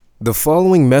The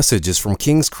following message is from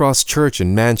King's Cross Church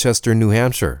in Manchester, New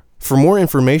Hampshire. For more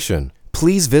information,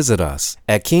 please visit us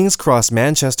at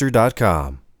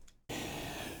kingscrossmanchester.com.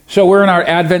 So we're in our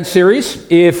Advent series.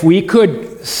 If we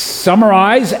could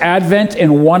summarize Advent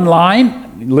in one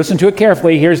line, listen to it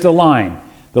carefully. Here's the line.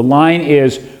 The line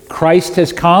is, Christ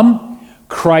has come,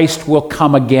 Christ will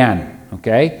come again.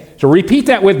 Okay? So repeat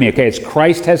that with me. Okay, it's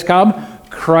Christ has come,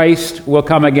 Christ will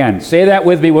come again. Say that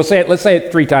with me. We'll say it. Let's say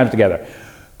it 3 times together.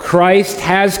 Christ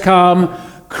has come,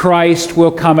 Christ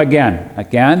will come again.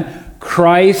 Again,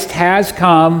 Christ has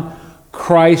come,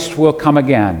 Christ will come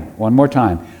again. One more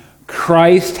time.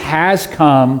 Christ has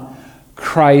come,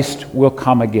 Christ will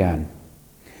come again.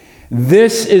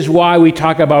 This is why we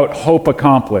talk about hope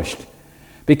accomplished.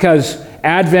 Because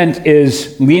Advent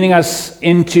is leading us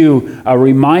into a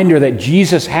reminder that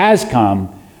Jesus has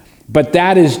come, but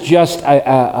that is just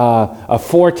a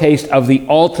foretaste of the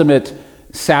ultimate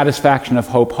satisfaction of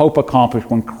hope, hope accomplished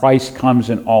when Christ comes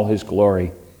in all his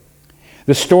glory.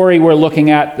 The story we're looking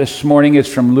at this morning is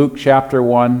from Luke chapter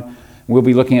 1. We'll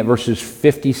be looking at verses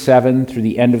 57 through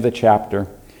the end of the chapter.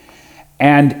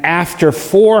 And after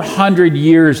 400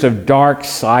 years of dark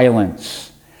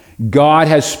silence, God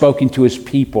has spoken to his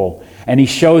people, and he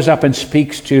shows up and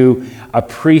speaks to a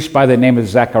priest by the name of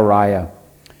Zechariah.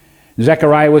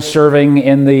 Zechariah was serving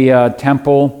in the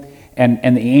temple,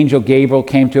 and the angel Gabriel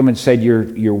came to him and said,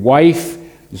 your wife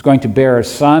is going to bear a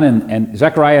son, and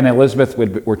Zechariah and Elizabeth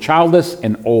were childless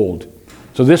and old.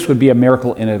 So this would be a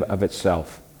miracle in and of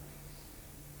itself.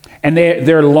 And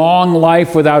their long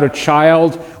life without a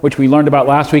child, which we learned about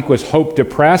last week, was hope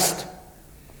depressed,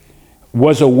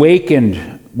 was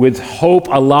awakened with hope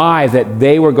alive that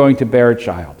they were going to bear a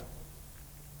child.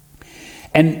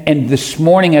 And this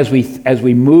morning, as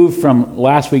we move from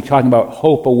last week talking about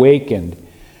hope awakened,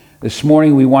 this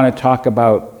morning we want to talk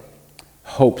about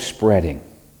hope spreading.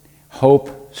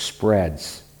 Hope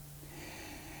spreads.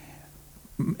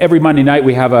 Every Monday night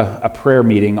we have a prayer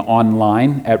meeting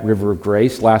online at River of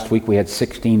Grace. Last week we had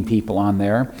 16 people on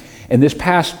there. And this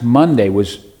past Monday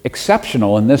was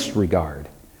exceptional in this regard.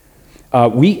 There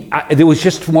was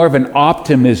just more of an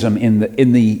optimism in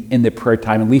the prayer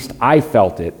time. At least I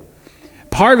felt it.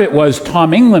 Part of it was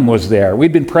Tom England was there.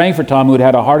 We'd been praying for Tom, who had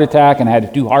had a heart attack and had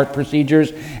to do heart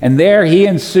procedures. And there he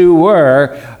and Sue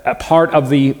were a part of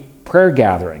the prayer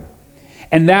gathering.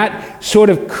 And that sort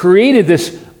of created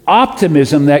this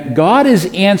optimism that God is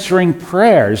answering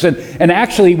prayers. And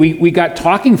actually, we got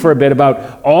talking for a bit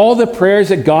about all the prayers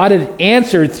that God had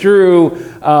answered through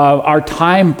our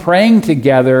time praying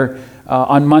together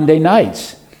on Monday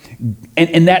nights.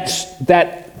 And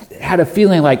that had a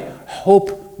feeling like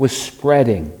hope was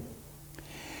spreading.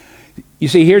 You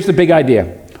see, here's the big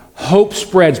idea. Hope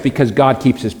spreads because God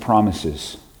keeps his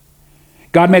promises.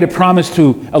 God made a promise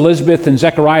to Elizabeth and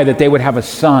Zechariah that they would have a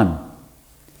son.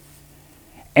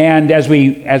 And as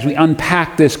we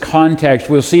unpack this context,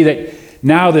 we'll see that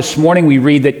now this morning we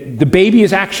read that the baby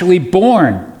is actually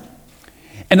born.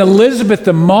 And Elizabeth,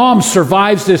 the mom,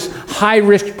 survives this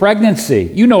high-risk pregnancy.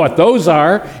 You know what those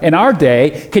are in our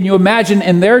day. Can you imagine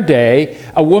in their day,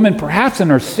 a woman perhaps in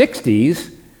her 60s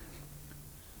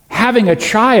having a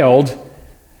child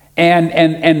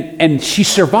and she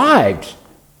survived?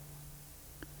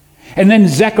 And then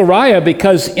Zechariah,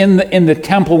 because in the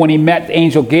temple when he met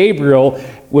Angel Gabriel,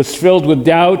 was filled with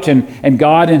doubt, and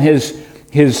God in his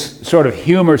sort of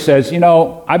humor says,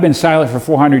 I've been silent for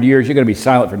 400 years, you're going to be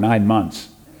silent for 9 months.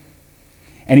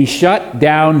 And he shut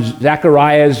down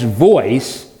Zechariah's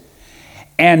voice,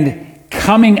 and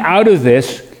coming out of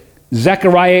this,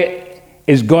 Zechariah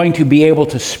is going to be able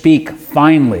to speak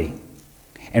finally.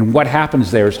 And what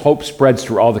happens there is hope spreads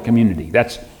through all the community.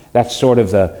 That's sort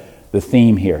of the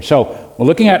theme here. So we're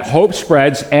looking at hope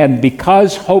spreads, and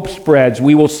because hope spreads,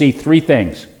 we will see 3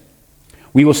 things.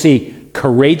 We will see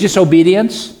courageous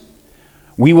obedience,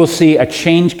 we will see a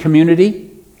changed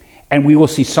community, and we will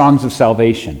see songs of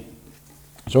salvation.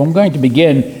 So I'm going to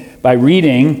begin by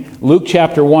reading Luke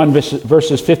chapter 1,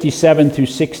 verses 57 through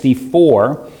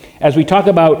 64. As we talk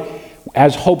about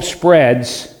as hope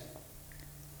spreads,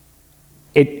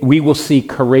 we will see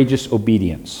courageous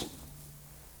obedience.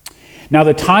 Now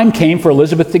the time came for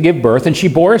Elizabeth to give birth, and she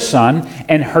bore a son,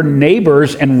 and her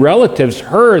neighbors and relatives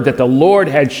heard that the Lord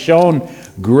had shown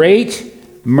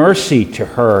great mercy to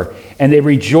her, and they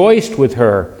rejoiced with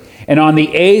her. And on the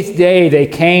 8th day they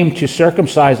came to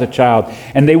circumcise the child.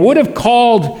 And they would have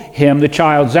called him, the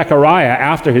child, Zechariah,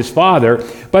 after his father.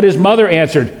 But his mother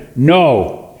answered,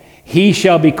 "No, he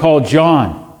shall be called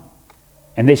John."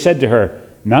 And they said to her,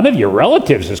 "None of your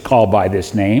relatives is called by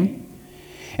this name."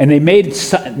 And they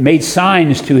made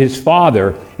signs to his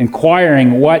father,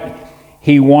 inquiring what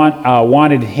he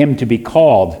wanted him to be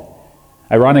called,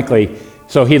 ironically.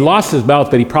 So he lost his mouth,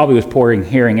 but he probably was poor in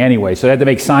hearing anyway. So they had to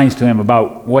make signs to him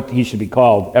about what he should be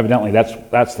called. Evidently,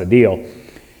 that's the deal.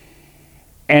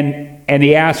 And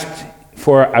he asked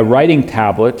for a writing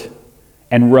tablet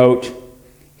and wrote,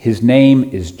 "His name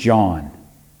is John."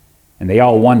 And they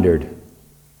all wondered.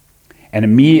 And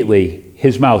immediately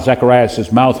his mouth,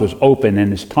 Zechariah's mouth was open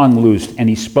and his tongue loosed, and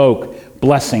he spoke,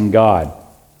 blessing God.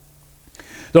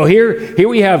 So here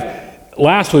we have,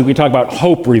 last week we talked about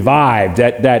hope revived,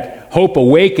 that hope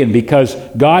awakened because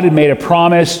God had made a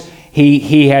promise.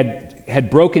 He had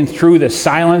broken through the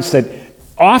silence that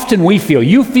often we feel.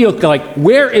 You feel like,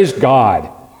 where is God?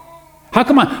 How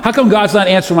come God's not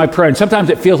answering my prayer? And sometimes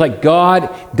it feels like God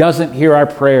doesn't hear our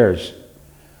prayers.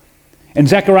 And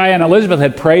Zechariah and Elizabeth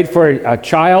had prayed for a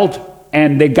child,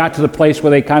 and they got to the place where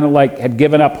they kind of like had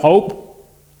given up hope.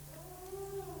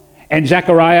 And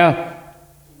Zechariah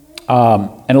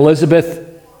and Elizabeth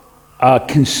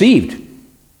conceived.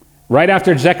 Right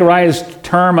after Zechariah's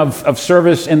term of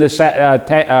service in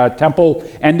the temple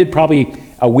ended, probably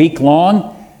a week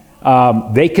long,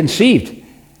 they conceived.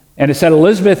 And it said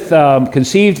Elizabeth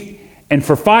conceived, and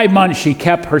for 5 months she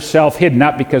kept herself hidden,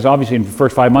 not because obviously in the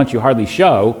first 5 months you hardly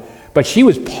show, but she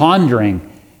was pondering,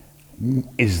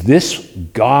 is this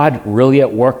God really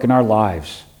at work in our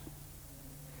lives?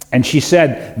 And she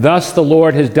said, "Thus the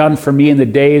Lord has done for me in the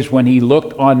days when he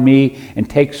looked on me and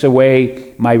takes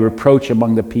away my reproach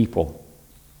among the people."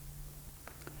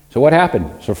 So what happened?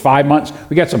 So 5 months,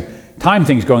 we got some time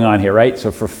things going on here, right? So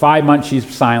for 5 months she's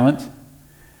silent.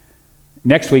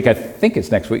 Next week, I think it's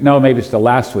next week. No, maybe it's the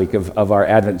last week of our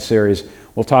Advent series.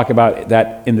 We'll talk about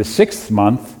that in the 6th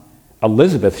month.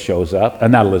 Elizabeth shows up,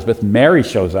 not Elizabeth, Mary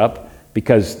shows up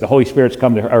because the Holy Spirit's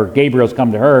come to her, or Gabriel's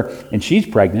come to her, and she's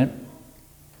pregnant.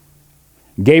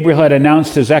 Gabriel had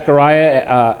announced to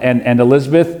Zechariah and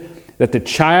Elizabeth that the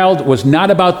child was not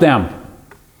about them.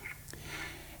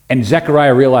 And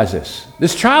Zechariah realized this.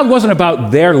 This child wasn't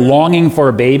about their longing for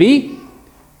a baby.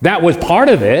 That was part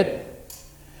of it.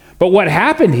 But what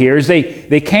happened here is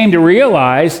they came to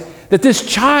realize that this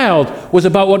child was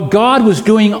about what God was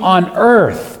doing on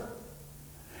earth.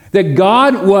 That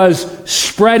God was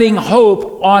spreading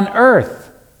hope on earth.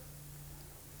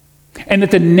 And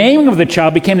that the naming of the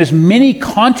child became this mini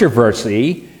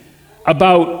controversy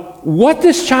about what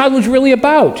this child was really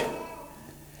about.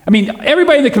 I mean,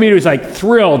 everybody in the community was like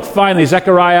thrilled. Finally,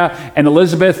 Zechariah and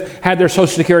Elizabeth had their Social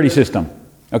Security system.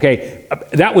 Okay,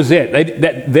 that was it.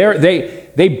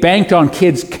 They banked on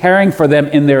kids caring for them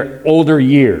in their older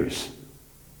years.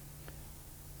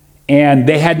 And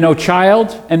they had no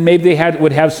child, and maybe they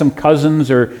would have some cousins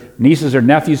or nieces or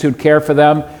nephews who'd care for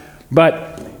them.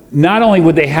 But not only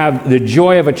would they have the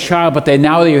joy of a child, but they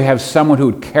have someone who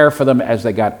would care for them as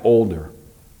they got older.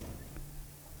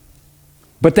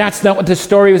 But that's not what the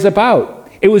story was about.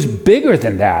 It was bigger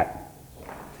than that.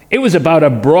 It was about a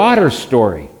broader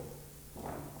story.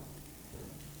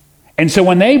 And so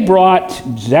when they brought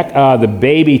the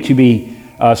baby to be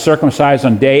circumcised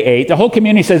on day 8, the whole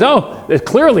community says, oh,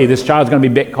 clearly this child's going to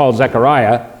be called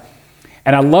Zechariah.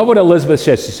 And I love what Elizabeth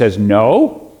says. She says,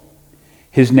 no,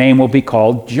 his name will be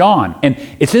called John. And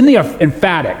it's in the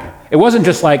emphatic. It wasn't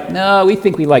just like, no, we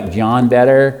think we like John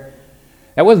better.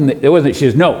 It wasn't. She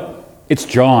says, no, it's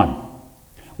John.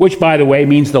 Which, by the way,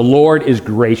 means the Lord is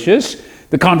gracious.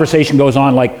 The conversation goes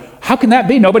on like, how can that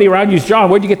be? Nobody around you is John.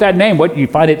 Where'd you get that name? What do you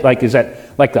find it like? Is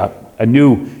that like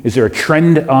is there a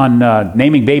trend on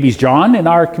naming babies John in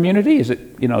our community? Is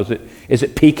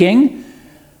it peaking?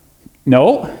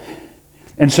 No.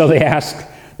 And so they asked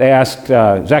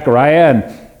Zechariah,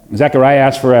 and Zechariah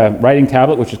asked for a writing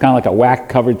tablet, which is kind of like a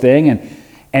wax-covered thing,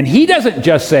 and he doesn't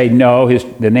just say no,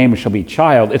 the name shall be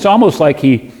child. It's almost like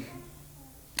he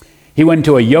went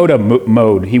into a Yoda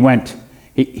mode.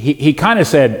 He kind of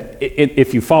said,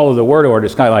 if you follow the word order,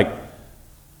 it's kind of like,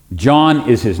 John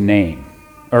is his name,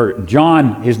 or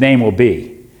John, his name will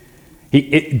be.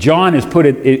 John is put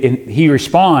it, he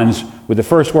responds with the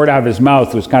first word out of his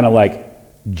mouth was kind of like,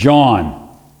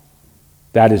 John,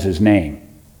 that is his name.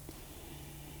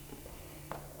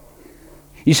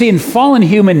 You see, in fallen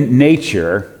human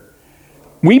nature,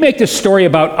 we make this story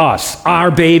about us, our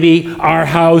baby, our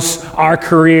house, our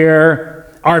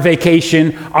career, our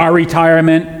vacation, our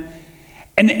retirement.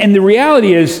 And the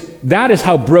reality is, that is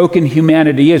how broken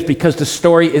humanity is, because the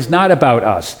story is not about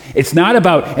us. It's not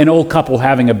about an old couple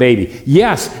having a baby.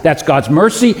 Yes, that's God's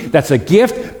mercy, that's a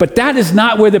gift, but that is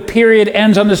not where the period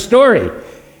ends on the story.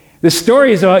 The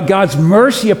story is about God's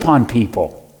mercy upon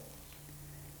people.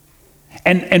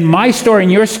 And my story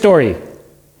and your story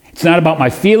It's not about my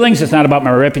feelings. It's not about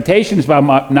my reputation. It's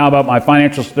not about my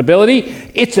financial stability.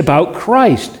 It's about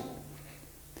Christ.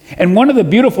 And one of the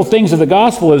beautiful things of the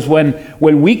gospel is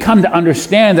when we come to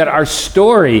understand that our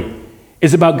story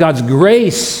is about God's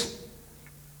grace,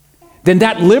 then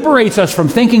that liberates us from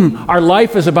thinking our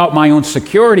life is about my own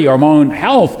security or my own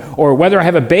health, or whether I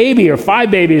have a baby or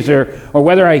 5 babies, or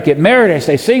whether I get married, I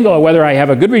stay single, or whether I have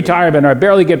a good retirement or I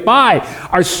barely get by.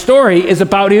 Our story is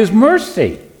about His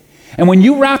mercy. And when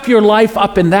you wrap your life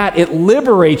up in that, it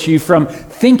liberates you from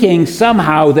thinking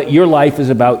somehow that your life is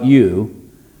about you,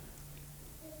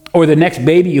 or the next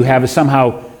baby you have is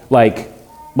somehow like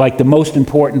the most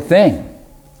important thing.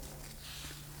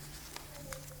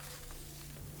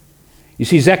 You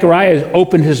see, Zechariah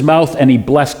opened his mouth and he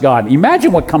blessed God.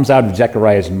 Imagine what comes out of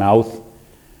Zechariah's mouth.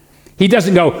 He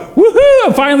doesn't go, "Woohoo,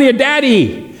 I'm finally a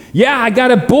daddy. Yeah, I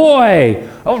got a boy.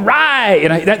 All right."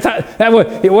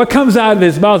 And what comes out of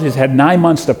his mouth is had 9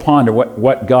 months to ponder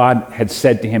what God had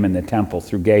said to him in the temple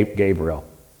through Gabriel.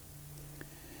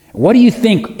 What do you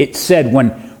think it said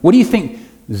what do you think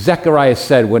Zechariah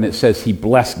said when it says he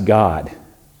blessed God?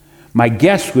 My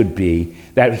guess would be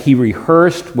that he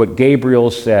rehearsed what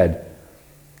Gabriel said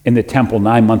in the temple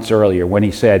 9 months earlier when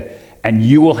he said, "And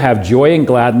you will have joy and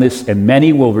gladness, and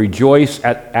many will rejoice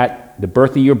at the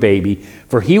birth of your baby,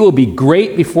 for he will be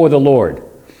great before the Lord.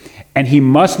 And he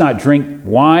must not drink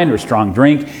wine or strong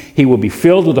drink. He will be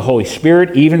filled with the Holy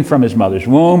Spirit, even from his mother's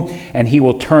womb. And he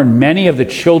will turn many of the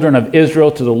children of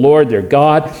Israel to the Lord their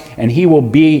God. And he will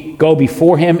go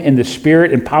before him in the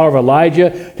spirit and power of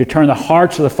Elijah, to turn the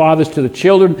hearts of the fathers to the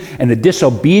children, and the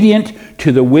disobedient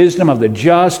to the wisdom of the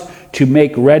just, to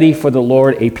make ready for the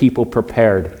Lord a people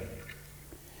prepared."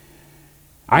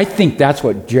 I think that's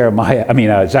what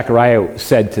Zechariah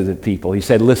said to the people. He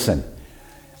said, "Listen,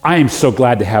 I am so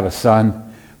glad to have a son,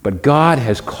 but God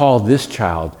has called this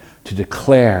child to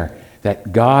declare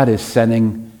that God is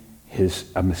sending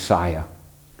a Messiah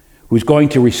who's going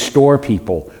to restore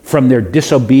people from their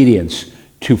disobedience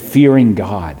to fearing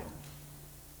God."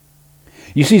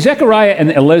 You see, Zechariah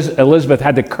and Elizabeth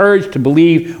had the courage to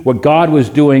believe what God was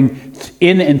doing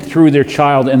in and through their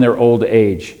child in their old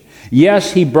age.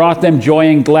 Yes, he brought them joy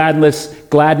and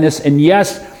gladness, and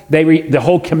yes, the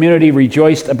whole community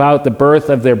rejoiced about the birth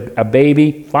of a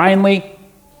baby, finally.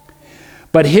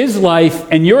 But his life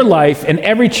and your life and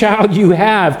every child you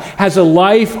have has a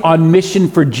life on mission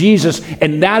for Jesus,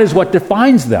 and that is what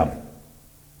defines them.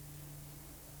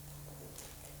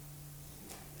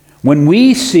 When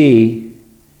we see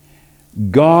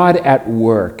God at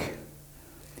work,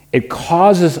 it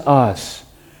causes us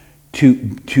to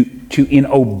in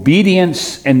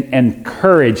obedience and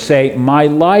courage say, my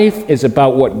life is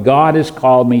about what God has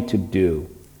called me to do,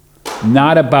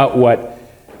 not about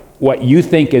what you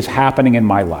think is happening in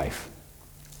my life.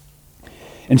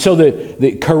 And so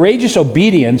the courageous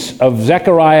obedience of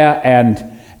Zechariah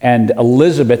and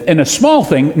Elizabeth in a small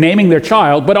thing, naming their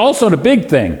child, but also in a big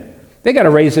thing. They got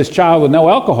to raise this child with no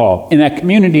alcohol in that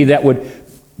community that would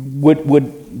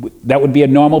be a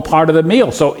normal part of the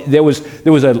meal. So there was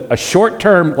a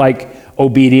short-term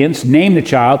obedience, name the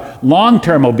child,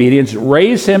 long-term obedience,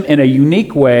 raise him in a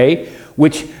unique way,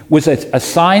 which was a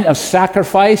sign of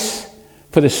sacrifice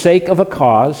for the sake of a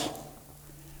cause,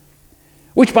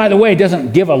 which, by the way,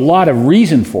 doesn't give a lot of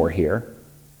reason for here.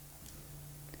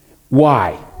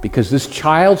 Why? Because this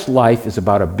child's life is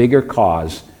about a bigger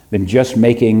cause than just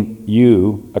making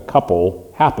you, a couple,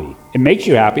 happy. It makes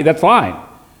you happy, that's fine.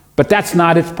 But that's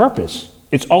not its purpose,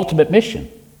 its ultimate mission.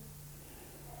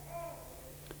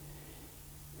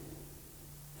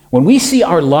 When we see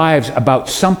our lives about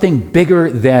something bigger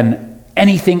than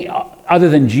anything other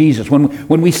than Jesus,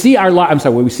 when we see our lives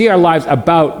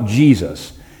about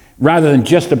Jesus, rather than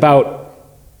just about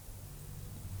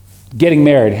getting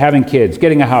married, having kids,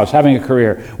 getting a house, having a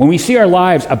career, when we see our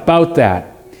lives about that,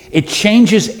 it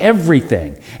changes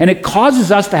everything. And it causes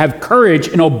us to have courage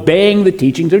in obeying the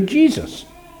teachings of Jesus.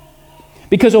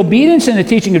 Because obedience in the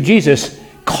teaching of Jesus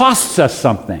costs us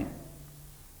something.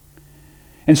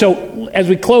 And so, as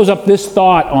we close up this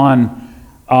thought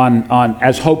on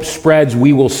as hope spreads,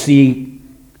 we will see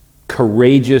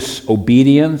courageous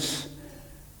obedience.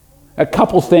 A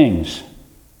couple things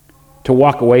to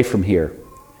walk away from here.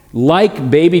 Like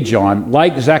baby John,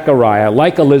 like Zechariah,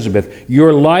 like Elizabeth,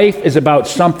 your life is about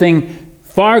something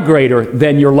far greater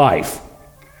than your life.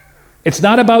 It's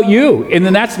not about you, and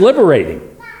then that's liberating.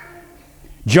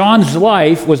 John's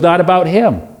life was not about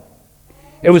him.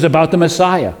 It was about the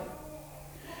Messiah.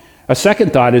 A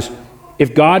second thought is,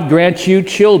 if God grants you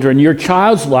children, your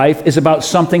child's life is about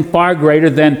something far greater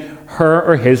than her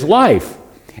or his life.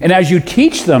 And as you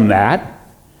teach them that,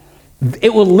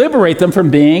 It will liberate them from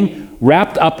being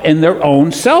wrapped up in their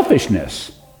own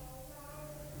selfishness.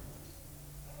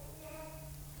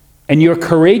 And your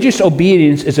courageous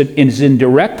obedience is in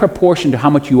direct proportion to how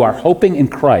much you are hoping in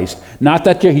Christ. Not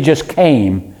that he just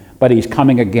came, but he's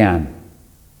coming again.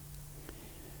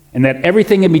 And that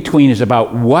everything in between is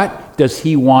about what does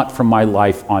he want from my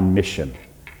life on mission.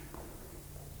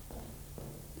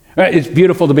 It's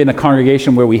beautiful to be in a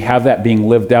congregation where we have that being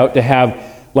lived out, to have,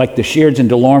 like the Sheards and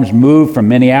Delormes, move from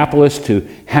Minneapolis to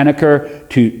Henniker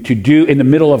to do, in the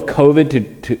middle of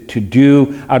COVID, to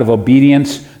do out of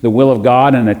obedience the will of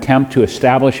God and attempt to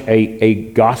establish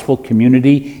a gospel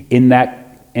community in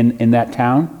that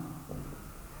town.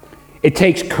 It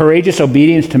takes courageous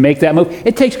obedience to make that move.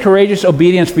 It takes courageous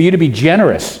obedience for you to be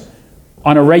generous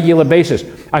on a regular basis.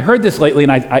 I heard this lately,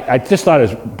 and I just thought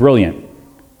it was brilliant.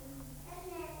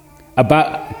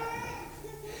 About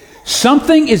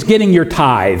something is getting your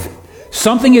tithe,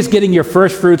 something is getting your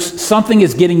first fruits, something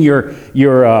is getting your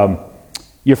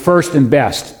first and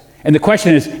best. And the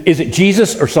question is it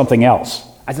Jesus or something else?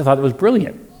 I thought it was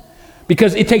brilliant.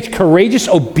 Because it takes courageous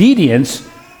obedience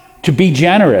to be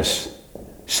generous,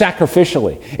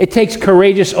 sacrificially. It takes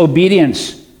courageous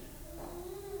obedience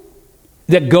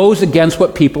that goes against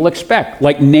what people expect,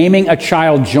 like naming a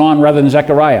child John rather than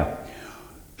Zechariah,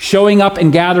 showing up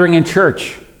and gathering in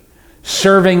church,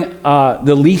 serving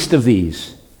the least of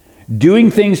these, doing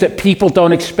things that people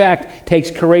don't expect takes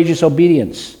courageous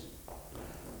obedience.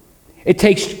 It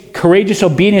takes courageous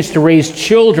obedience to raise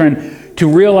children to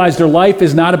realize their life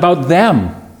is not about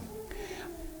them.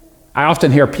 I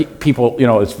often hear people,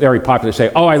 it's very popular, say,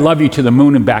 "Oh, I love you to the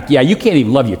moon and back." Yeah, you can't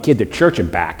even love your kid to church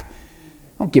and back.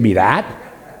 Don't give me that.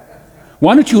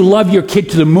 Why don't you love your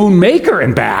kid to the moon maker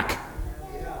and back?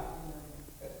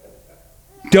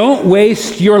 Don't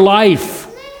waste your life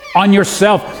on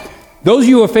yourself. Those of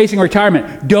you who are facing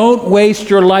retirement, don't waste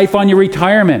your life on your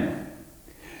retirement.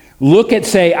 Look at,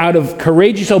 say, out of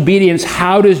courageous obedience,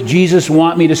 how does Jesus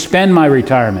want me to spend my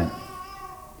retirement?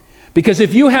 Because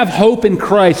if you have hope in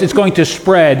Christ, it's going to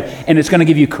spread, and it's going to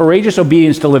give you courageous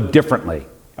obedience to live differently.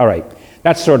 All right,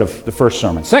 that's sort of the first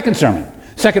sermon. Second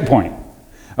point.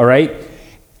 All right,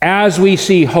 as we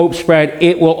see hope spread,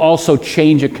 it will also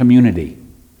change a community.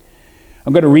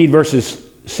 I'm going to read verses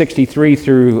 63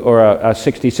 through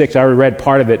 66. I already read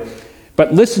part of it.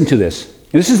 But listen to this.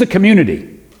 This is the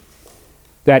community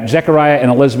that Zechariah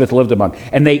and Elizabeth lived among.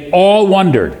 And they all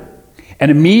wondered. And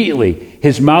immediately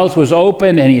his mouth was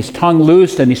opened and his tongue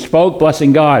loosed and he spoke,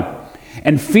 blessing God.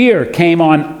 And fear came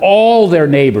on all their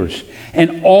neighbors.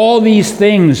 And all these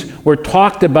things were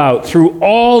talked about through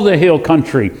all the hill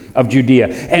country of Judea.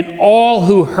 And all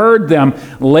who heard them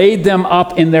laid them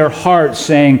up in their hearts,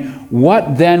 saying,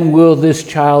 "What then will this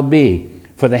child be?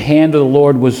 For the hand of the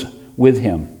Lord was with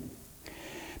him."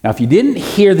 Now, if you didn't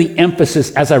hear the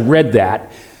emphasis as I read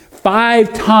that,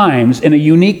 5 times in a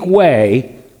unique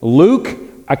way, Luke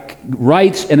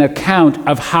writes an account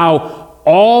of how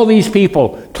all these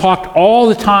people talked all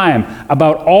the time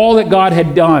about all that God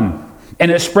had done,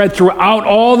 and it spread throughout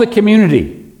all the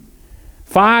community.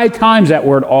 5 times that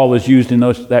word "all" is used in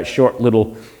that short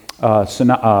little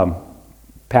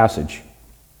passage.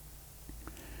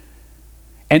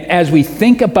 And as we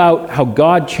think about how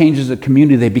God changes the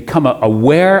community, they become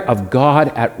aware of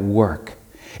God at work.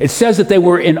 It says that they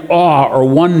were in awe or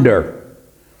wonder,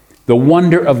 the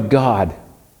wonder of God.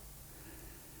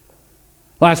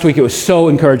 Last week it was so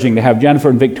encouraging to have Jennifer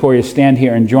and Victoria stand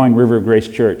here and join River of Grace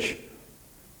Church.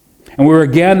 And we were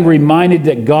again reminded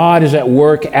that God is at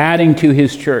work adding to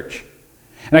his church.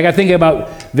 And I got thinking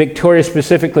about Victoria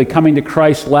specifically coming to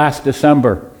Christ last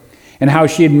December and how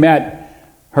she had met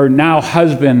her now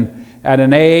husband at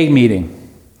an AA meeting,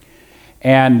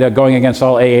 and going against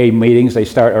all AA meetings,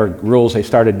 rules, they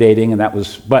started dating, and that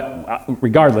was. But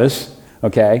regardless,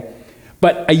 okay.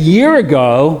 But a year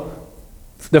ago,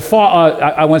 the fall,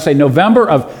 I want to say November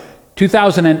of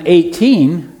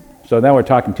 2018. So now we're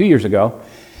talking 2 years ago.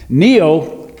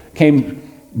 Neil came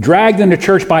dragged into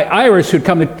church by Iris, who'd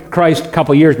come to Christ a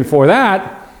couple years before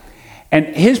that, and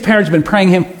his parents have been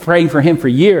praying for him for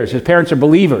years. His parents are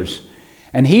believers.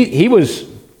 And he was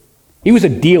a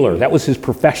dealer. That was his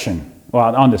profession.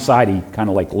 Well, on the side, he kind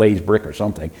of like lays brick or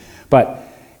something. But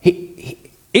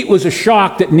it was a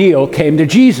shock that Neil came to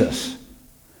Jesus.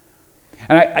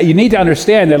 And you need to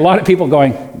understand that a lot of people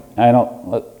going,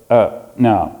 no,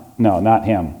 not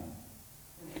him.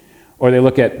 Or they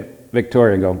look at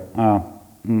Victoria and go,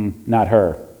 not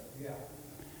her. Yeah.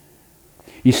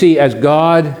 You see, as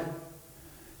God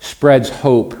spreads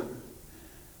hope,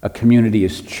 a community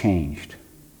is changed.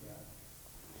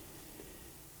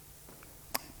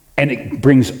 And it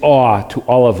brings awe to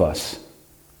all of us.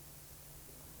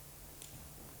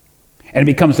 And it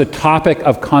becomes the topic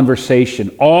of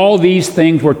conversation. All these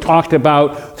things were talked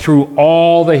about through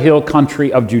all the hill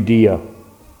country of Judea.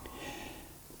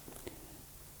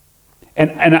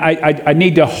 And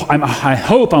I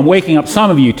hope I'm waking up some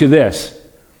of you to this.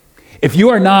 If you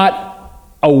are not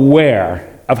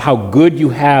aware of how good you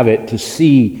have it to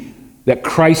see that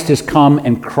Christ has come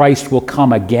and Christ will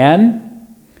come again,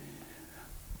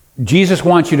 Jesus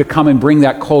wants you to come and bring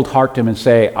that cold heart to him and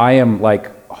say, I am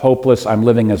like hopeless, I'm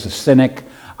living as a cynic,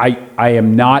 I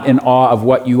am not in awe of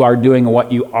what you are doing and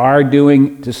what you are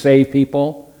doing to save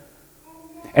people.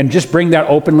 And just bring that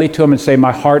openly to him and say,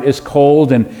 my heart is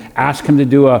cold, and ask him to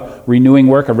do a renewing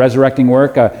work, a resurrecting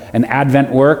work, an Advent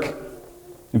work.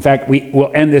 In fact, we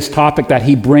will end this topic that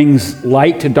he brings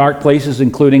light to dark places,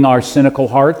 including our cynical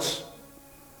hearts.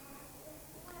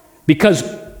 Because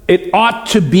it ought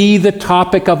to be the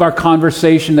topic of our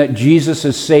conversation that Jesus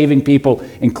is saving people,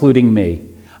 including me.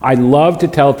 I love to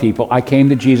tell people I came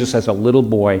to Jesus as a little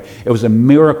boy. It was a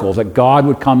miracle that God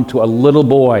would come to a little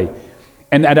boy.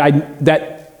 And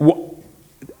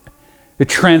the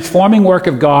transforming work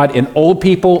of God in old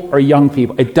people or young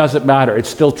people, it doesn't matter. It's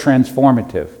still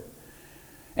transformative.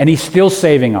 And he's still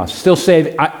saving us.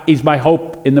 He's my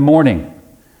hope in the morning.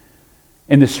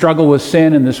 In the struggle with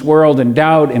sin in this world, and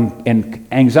doubt and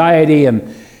anxiety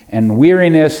and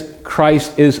weariness,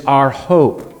 Christ is our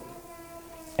hope.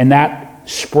 And that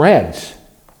spreads.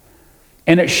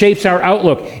 And it shapes our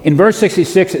outlook. In verse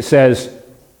 66 it says,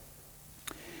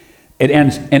 it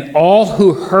ends, and all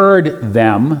who heard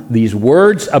them, these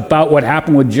words about what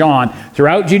happened with John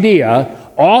throughout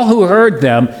Judea, all who heard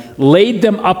them laid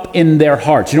them up in their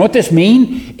hearts. You know what this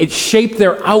means? It shaped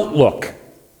their outlook.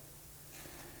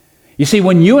 You see,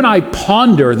 when you and I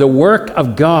ponder the work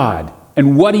of God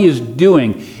and what he is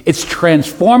doing, it's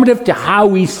transformative to how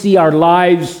we see our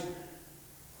lives.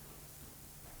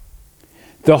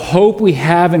 The hope we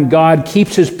have in God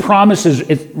keeps his promises.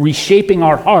 It's reshaping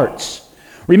our hearts.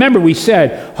 Remember, we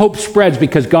said hope spreads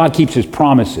because God keeps his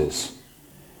promises.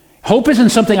 Hope isn't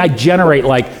something I generate,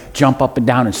 like jump up and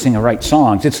down and sing and write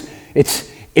songs.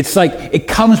 It's like it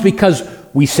comes because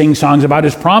we sing songs about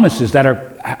his promises that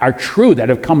are true, that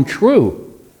have come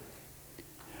true.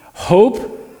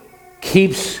 Hope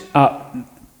keeps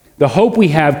the hope we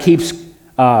have the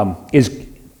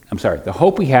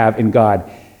hope we have in God.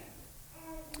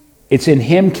 It's in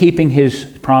him keeping his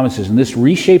promises, and this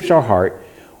reshapes our heart.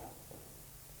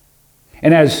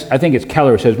 And as I think it's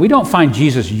Keller says, we don't find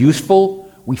Jesus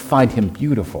useful, we find him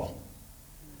beautiful.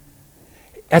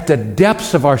 At the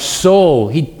depths of our soul,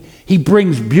 he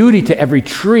brings beauty to every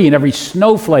tree and every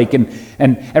snowflake and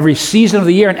every season of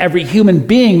the year and every human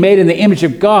being made in the image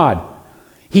of God.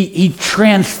 He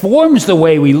transforms the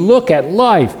way we look at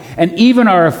life and even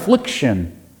our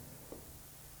affliction.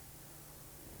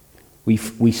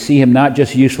 We see him not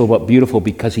just useful but beautiful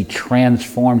because he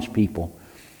transforms people.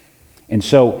 And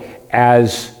so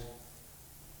as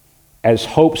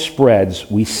hope spreads,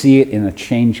 we see it in a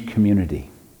changed community.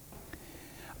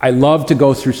 I love to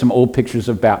go through some old pictures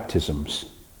of baptisms.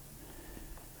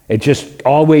 It just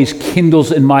always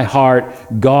kindles in my heart,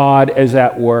 God is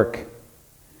at work.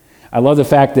 I love the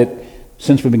fact that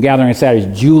since we've been gathering on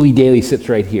Saturdays, Julie Daly sits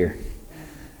right here.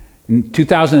 In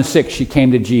 2006, she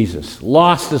came to Jesus,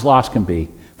 lost as lost can be,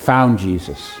 found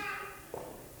Jesus.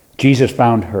 Jesus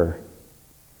found her.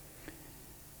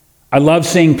 I love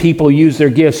seeing people use their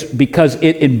gifts because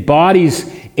it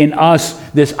embodies in us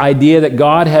this idea that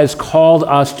God has called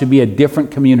us to be a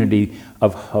different community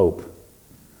of hope.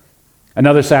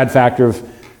 Another sad factor of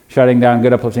shutting down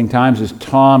Good Uplifting Times is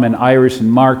Tom and Iris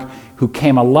and Mark, who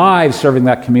came alive serving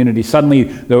that community. Suddenly,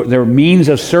 their means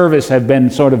of service have been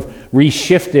sort of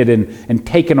reshifted and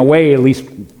taken away, at least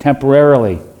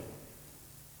temporarily.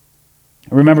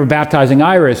 I remember baptizing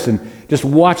Iris and just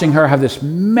watching her have this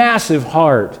massive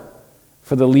heart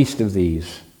for the least of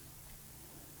these.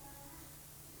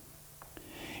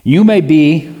 You may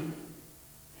be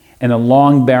in a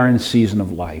long, barren season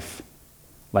of life,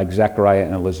 like Zechariah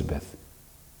and Elizabeth.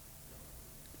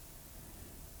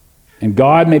 And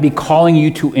God may be calling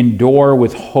you to endure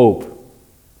with hope.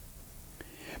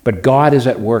 But God is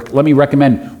at work. Let me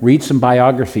recommend, read some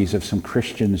biographies of some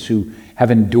Christians who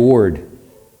have endured.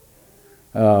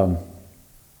 Corrie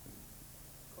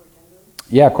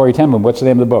ten Boom. What's the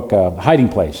name of the book? Hiding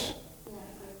Place.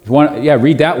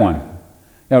 Read that one.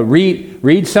 Now,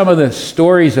 read some of the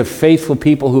stories of faithful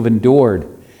people who've endured,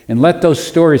 and let those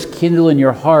stories kindle in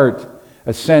your heart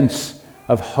a sense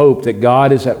of hope that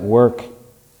God is at work.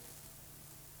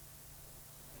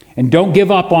 And don't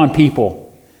give up on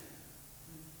people.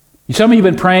 Some of you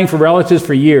have been praying for relatives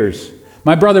for years.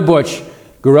 My brother Butch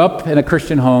grew up in a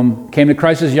Christian home, came to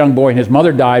Christ as a young boy, and his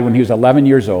mother died when he was 11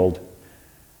 years old.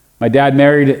 My dad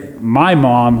married my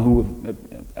mom, who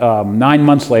 9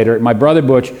 months later. My brother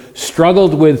Butch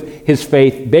struggled with his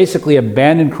faith, basically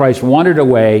abandoned Christ, wandered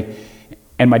away,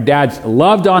 and my dad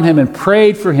loved on him and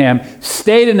prayed for him,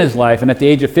 stayed in his life, and at the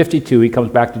age of 52, he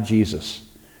comes back to Jesus.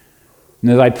 And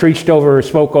as I preached over,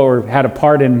 spoke over, had a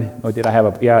part in,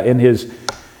 in his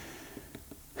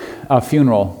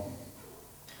funeral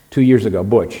 2 years ago,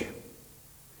 Butch.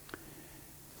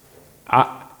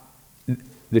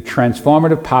 The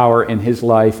transformative power in his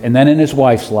life, and then in his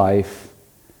wife's life,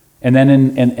 and then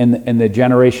in the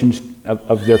generations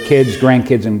of their kids,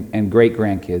 grandkids, and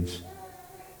great-grandkids,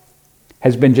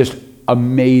 has been just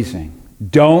amazing.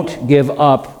 Don't give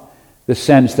up the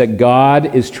sense that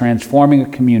God is transforming a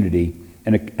community,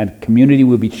 and a community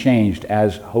will be changed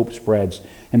as hope spreads.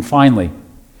 And finally,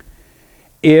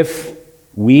 if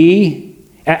we,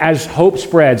 as hope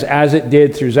spreads, as it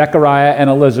did through Zechariah and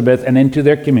Elizabeth and into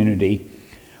their community,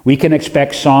 we can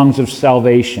expect songs of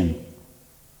salvation.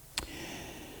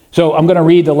 So I'm going to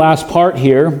read the last part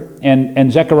here.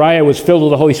 And Zechariah was filled with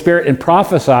the Holy Spirit and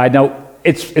prophesied. Now,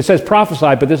 it says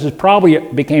prophesied, but this is probably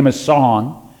became a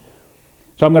song.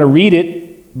 So I'm going to read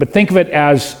it, but think of it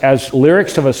as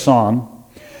lyrics of a song.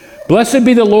 Blessed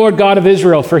be the Lord God of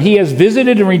Israel, for he has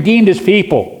visited and redeemed his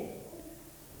people,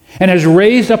 and has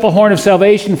raised up a horn of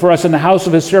salvation for us in the house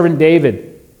of his servant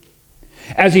David,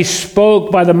 as he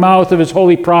spoke by the mouth of his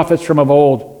holy prophets from of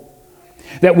old,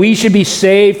 that we should be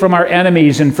saved from our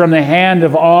enemies and from the hand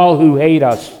of all who hate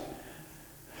us,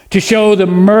 to show the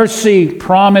mercy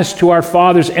promised to our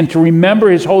fathers and to remember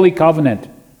his holy covenant,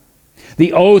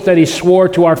 the oath that he swore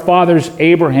to our fathers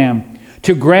Abraham,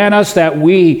 to grant us that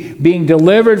we, being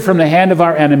delivered from the hand of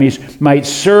our enemies, might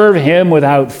serve him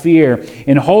without fear,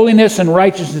 in holiness and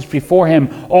righteousness before him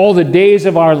all the days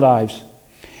of our lives.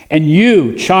 And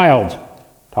you, child,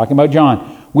 talking about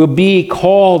John, will be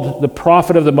called the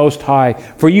prophet of the Most High,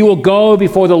 for you will go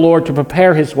before the Lord to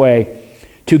prepare his way,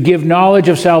 to give knowledge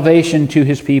of salvation to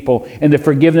his people and the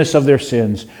forgiveness of their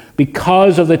sins,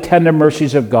 because of the tender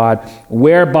mercies of God,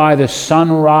 whereby the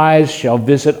sunrise shall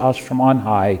visit us from on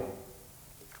high,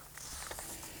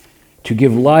 to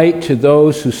give light to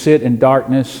those who sit in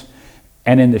darkness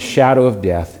and in the shadow of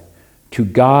death, to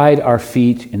guide our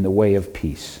feet in the way of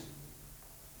peace.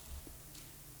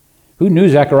 Who knew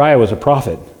Zechariah was a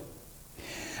prophet?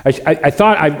 I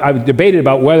thought I debated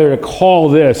about whether to call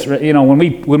this, when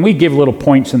we give little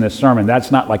points in this sermon,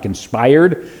 that's not like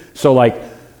inspired. So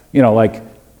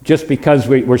just because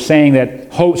we're saying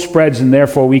that hope spreads and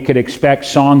therefore we could expect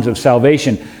songs of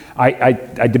salvation, I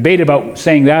debated about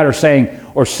saying that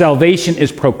or salvation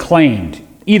is proclaimed.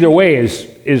 Either way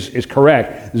is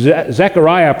correct.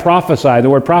 Zechariah prophesied.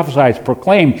 The word prophesy is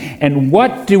proclaimed. And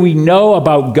what do we know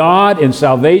about God and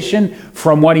salvation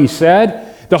from what he said?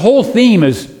 The whole theme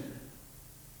is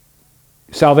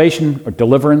salvation or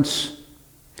deliverance.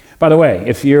 By the way,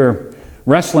 if you're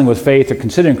wrestling with faith or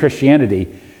considering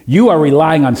Christianity, you are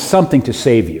relying on something to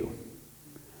save you.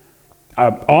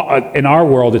 In our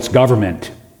world, it's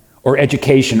government or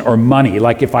education or money.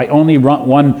 Like if I only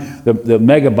won the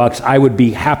megabucks, I would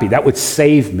be happy. That would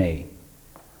save me.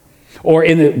 Or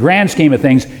in the grand scheme of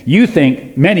things,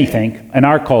 many think in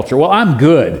our culture, well, I'm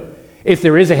good. If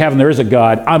there is a heaven, there is a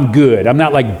God, I'm good. I'm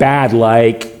not like bad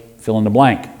like fill in the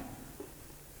blank.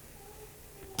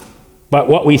 But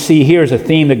what we see here is a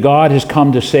theme that God has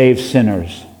come to save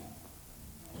sinners.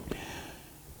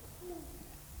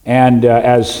 And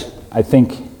as I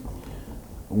think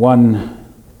one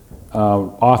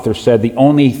author said, the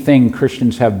only thing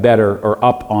Christians have better or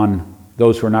up on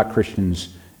those who are not Christians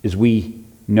is we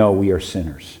know we are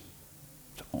sinners.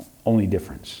 It's the only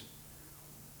difference.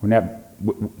 We're not,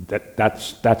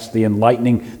 that's the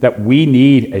enlightening, that we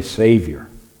need a Savior.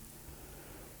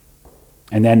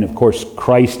 And then, of course,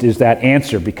 Christ is that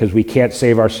answer because we can't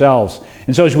save ourselves.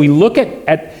 And so as we look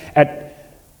at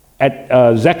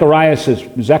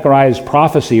Zechariah's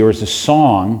prophecy, or as a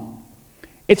song,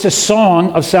 it's a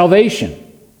song of salvation.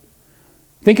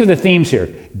 Think of the themes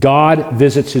here. God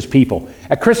visits his people.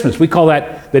 At Christmas, we call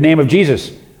that the name of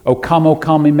Jesus. O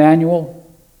come, Emmanuel.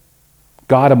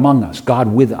 God among us, God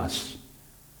with us.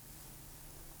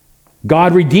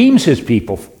 God redeems his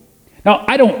people. Now,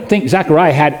 I don't think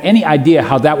Zechariah had any idea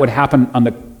how that would happen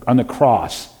on the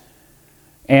cross.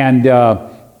 And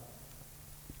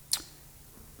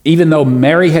even though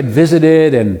Mary had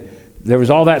visited and there was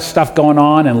all that stuff going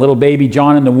on, and little baby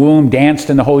John in the womb danced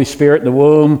in the Holy Spirit in the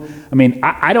womb, I mean,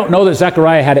 I don't know that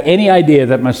Zechariah had any idea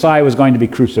that Messiah was going to be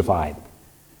crucified.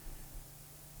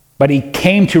 but he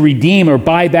came to redeem or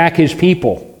buy back his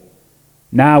people.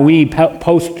 Now we,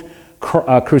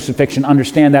 post-crucifixion,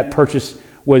 understand that purchase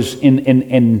was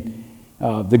in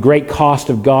the great cost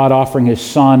of God offering his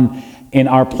Son in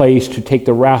our place to take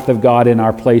the wrath of God in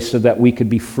our place so that we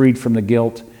could be freed from the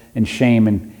guilt and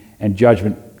shame and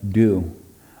judgment due.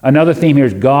 Another theme here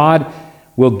is God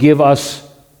will give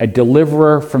us a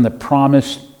deliverer from the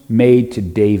promise made to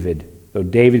David. So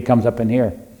David comes up in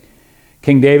here.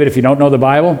 King David, if you don't know the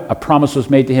Bible, a promise was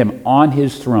made to him. On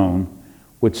his throne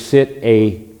would sit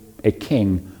a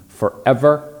king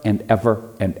forever and ever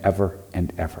and ever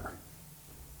and ever.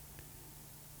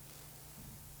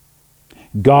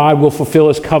 God will fulfill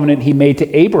his covenant he made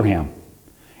to Abraham.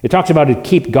 It talks about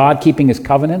God keeping his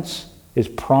covenants, his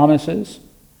promises.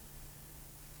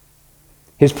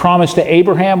 His promise to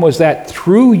Abraham was that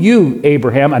through you,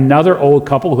 Abraham, another old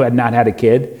couple who had not had a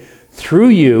kid, through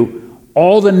you,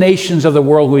 all the nations of the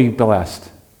world will be blessed.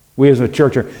 We as a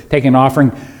church are taking an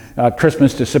offering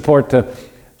Christmas to support the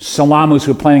Salamus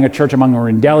who are planning a church among the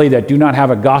Rendeli that do not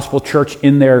have a gospel church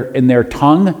in their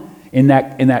tongue, in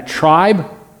that tribe.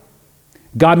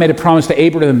 God made a promise to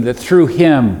Abraham that through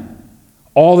him,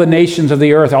 all the nations of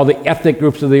the earth, all the ethnic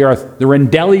groups of the earth, the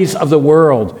Rendelis of the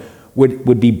world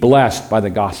would be blessed by the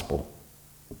gospel.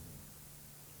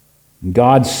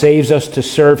 God saves us to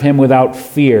serve him without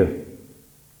fear.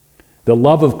 The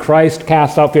love of Christ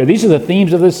casts out fear. These are the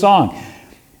themes of this song.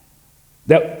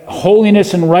 That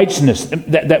holiness and righteousness,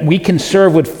 that we can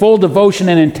serve with full devotion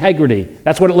and integrity.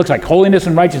 That's what it looks like. Holiness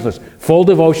and righteousness. Full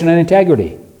devotion and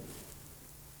integrity.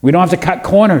 We don't have to cut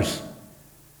corners.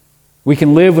 We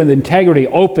can live with integrity,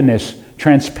 openness,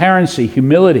 transparency,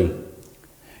 humility.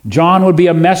 John would be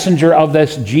a messenger of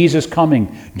this Jesus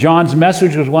coming. John's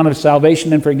message was one of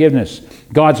salvation and forgiveness.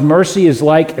 God's mercy is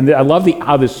like, and I love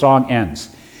how this song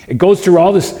ends. It goes through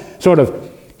all this sort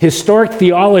of historic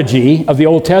theology of the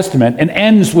Old Testament and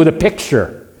ends with a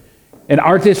picture, an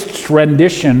artist's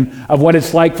rendition of what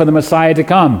it's like for the Messiah to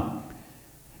come.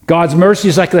 God's mercy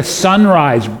is like the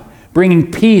sunrise,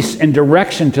 bringing peace and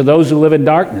direction to those who live in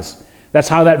darkness. That's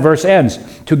how that verse ends.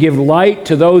 To give light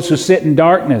to those who sit in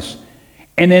darkness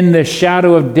and in the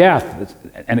shadow of death.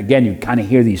 And again, you kind of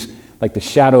hear these, like the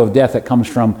shadow of death that comes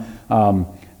from,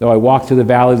 though I walk through the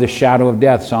valley of the shadow of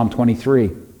death, Psalm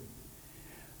 23.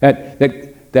 That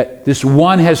this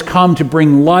one has come to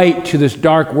bring light to this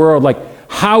dark world. Like,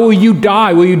 how will you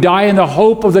die? Will you die in the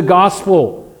hope of the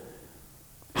gospel?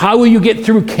 How will you get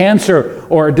through cancer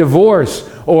or a divorce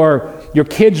or your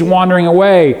kids wandering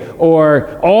away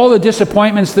or all the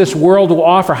disappointments this world will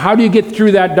offer? How do you get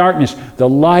through that darkness? The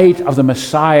light of the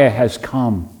Messiah has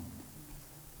come.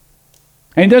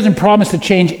 And he doesn't promise to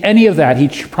change any of that. He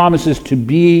promises to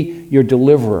be your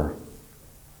deliverer.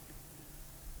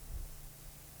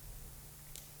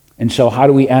 And so how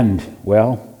do we end?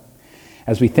 Well,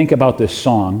 as we think about this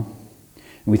song,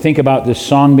 and we think about this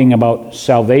song being about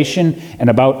salvation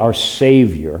and about our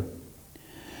Savior,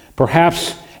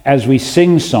 perhaps as we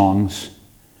sing songs,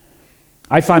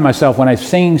 I find myself when I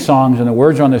sing songs and the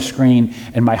words are on the screen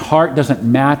and my heart doesn't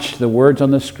match the words on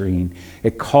the screen,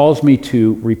 it calls me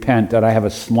to repent that I have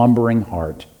a slumbering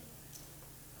heart,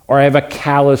 or I have a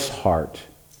callous heart,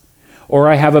 or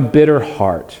I have a bitter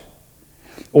heart,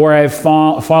 or I have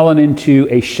fallen into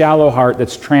a shallow heart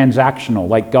that's transactional,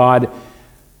 like, God,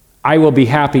 I will be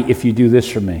happy if you do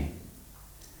this for me.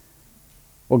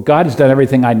 Well, God has done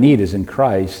everything I need is in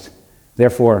Christ.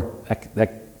 Therefore,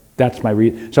 that's my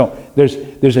reason. So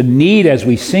there's a need as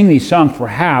we sing these songs,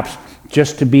 perhaps,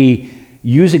 just to be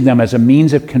using them as a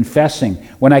means of confessing.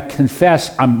 When I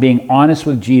confess, I'm being honest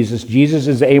with Jesus. Jesus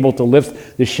is able to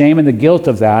lift the shame and the guilt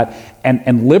of that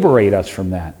and liberate us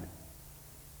from that.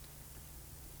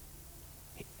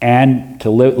 And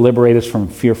to liberate us from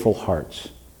fearful hearts.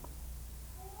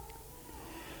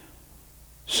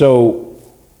 So,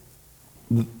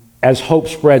 as hope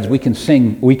spreads, we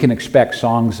can expect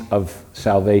songs of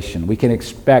salvation. We can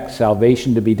expect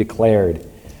salvation to be declared.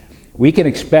 We can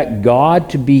expect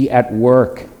God to be at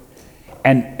work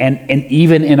and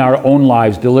even in our own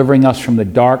lives, delivering us from the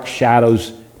dark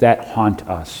shadows that haunt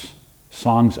us.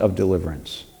 Songs of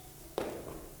deliverance.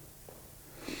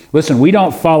 Listen, we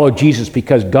don't follow Jesus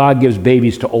because God gives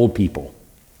babies to old people.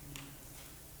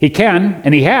 He can,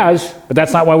 and he has, but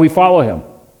that's not why we follow him.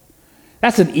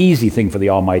 That's an easy thing for the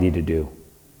Almighty to do.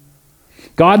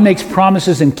 God makes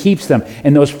promises and keeps them.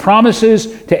 And those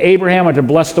promises to Abraham are to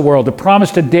bless the world. The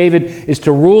promise to David is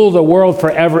to rule the world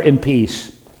forever in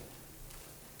peace.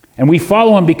 And we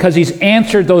follow him because he's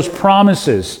answered those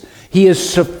promises. He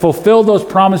has fulfilled those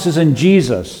promises in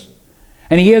Jesus.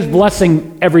 And he is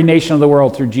blessing every nation of the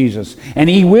world through Jesus. And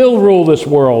he will rule this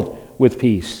world with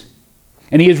peace.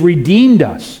 And He has redeemed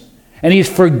us. And He's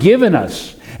forgiven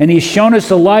us. And He's shown us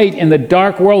the light in the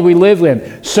dark world we live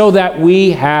in so that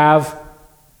we have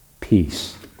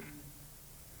peace.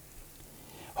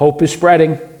 Hope is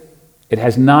spreading. It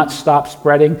has not stopped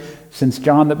spreading since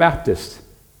John the Baptist.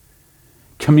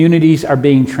 Communities are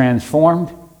being transformed.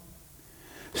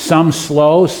 Some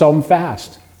slow, some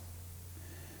fast.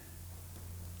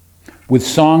 With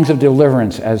songs of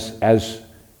deliverance as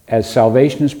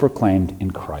salvation is proclaimed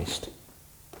in Christ.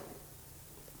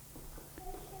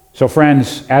 So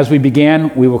friends, as we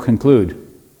began, we will conclude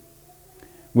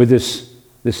with this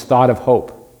thought of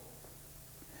hope.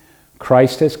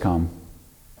 Christ has come.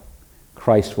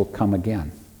 Christ will come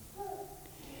again.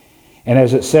 And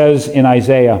as it says in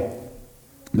Isaiah,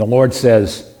 the Lord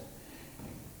says,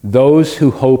 "Those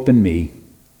who hope in me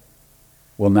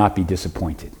will not be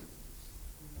disappointed."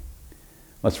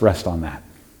 Let's rest on that.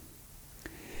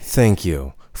 Thank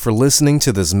you for listening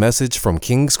to this message from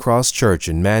King's Cross Church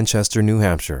in Manchester, New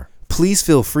Hampshire. Please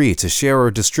feel free to share or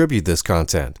distribute this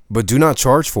content, but do not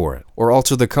charge for it or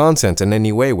alter the content in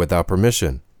any way without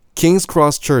permission. King's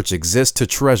Cross Church exists to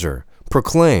treasure,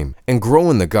 proclaim, and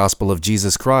grow in the gospel of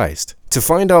Jesus Christ. To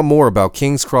find out more about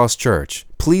King's Cross Church,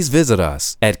 please visit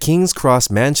us at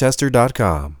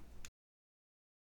kingscrossmanchester.com.